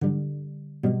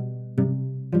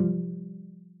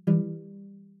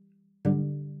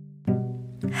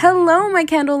Hello, my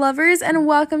candle lovers, and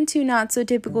welcome to Not So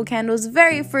Typical Candle's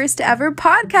very first ever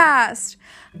podcast.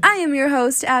 I am your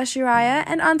host, Ashuraya,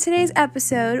 and on today's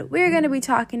episode, we're going to be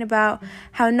talking about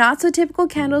how Not So Typical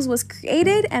Candles was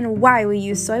created and why we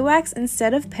use soy wax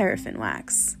instead of paraffin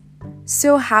wax.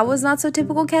 So how was Not So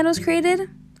Typical Candles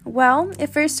created? Well, it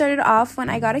first started off when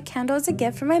I got a candle as a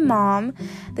gift from my mom,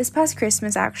 this past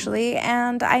Christmas actually,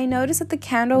 and I noticed that the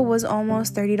candle was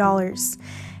almost $30.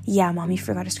 Yeah, Mommy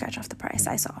forgot to scratch off the price,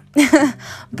 I saw.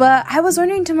 But I was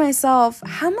wondering to myself,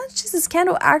 how much is this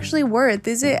candle actually worth?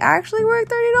 Is it actually worth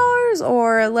 $30?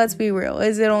 Or let's be real,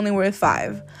 is it only worth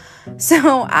 $5?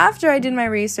 So after I did my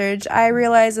research, I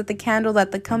realized that the candle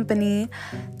that the company,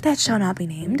 that shall not be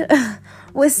named,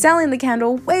 was selling the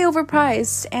candle way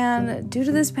overpriced. And due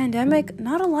to this pandemic,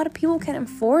 not a lot of people can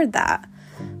afford that.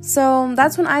 So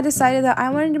that's when I decided that I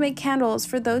wanted to make candles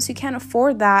for those who can't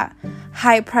afford that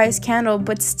high-priced candle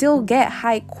but still get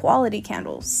high-quality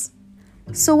candles.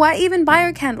 So why even buy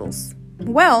our candles?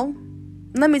 Well,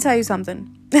 let me tell you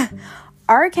something.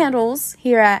 Our candles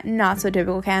here at Not So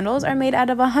Typical Candles are made out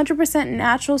of 100%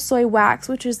 natural soy wax,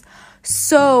 which is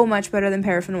so much better than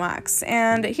paraffin wax.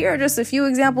 And here are just a few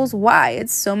examples why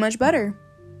it's so much better.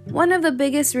 One of the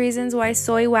biggest reasons why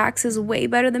soy wax is way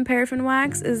better than paraffin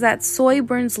wax is that soy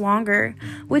burns longer,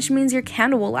 which means your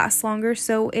candle will last longer,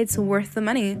 so it's worth the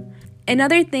money.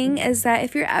 Another thing is that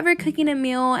if you're ever cooking a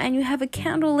meal and you have a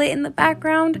candle lit in the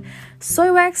background,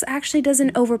 soy wax actually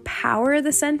doesn't overpower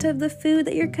the scent of the food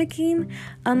that you're cooking,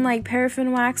 unlike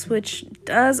paraffin wax, which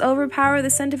does overpower the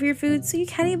scent of your food, so you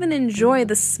can't even enjoy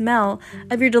the smell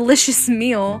of your delicious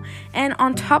meal. And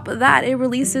on top of that, it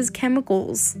releases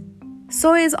chemicals.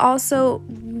 Soy is also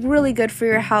really good for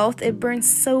your health. It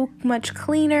burns so much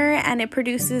cleaner and it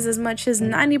produces as much as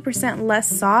 90% less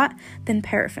salt than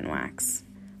paraffin wax.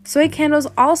 Soy candles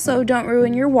also don't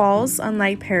ruin your walls,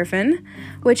 unlike paraffin,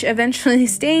 which eventually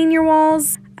stain your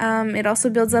walls. It also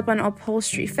builds up on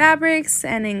upholstery fabrics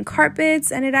and in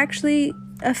carpets, and it actually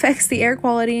affects the air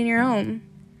quality in your home.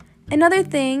 Another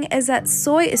thing is that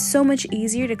soy is so much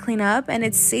easier to clean up and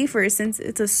it's safer since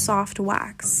it's a soft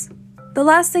wax. The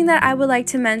last thing that I would like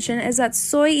to mention is that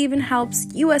soy even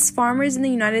helps U.S. farmers in the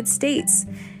United States,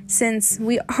 since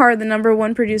we are the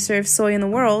 #1 producer of soy in the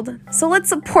world. So let's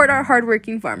support our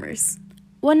hardworking farmers.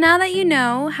 Well, now that you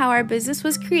know how our business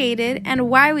was created and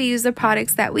why we use the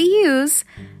products that we use,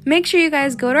 make sure you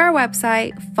guys go to our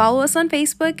website, follow us on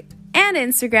Facebook and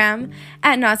Instagram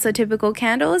at Not So Typical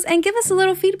Candles, and give us a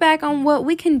little feedback on what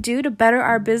we can do to better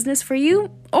our business for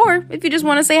you, or if you just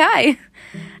want to say hi.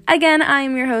 Again, I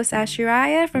am your host,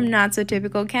 Ashuraya from Not So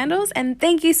Typical Candles, and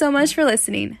thank you so much for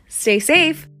listening. Stay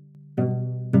safe!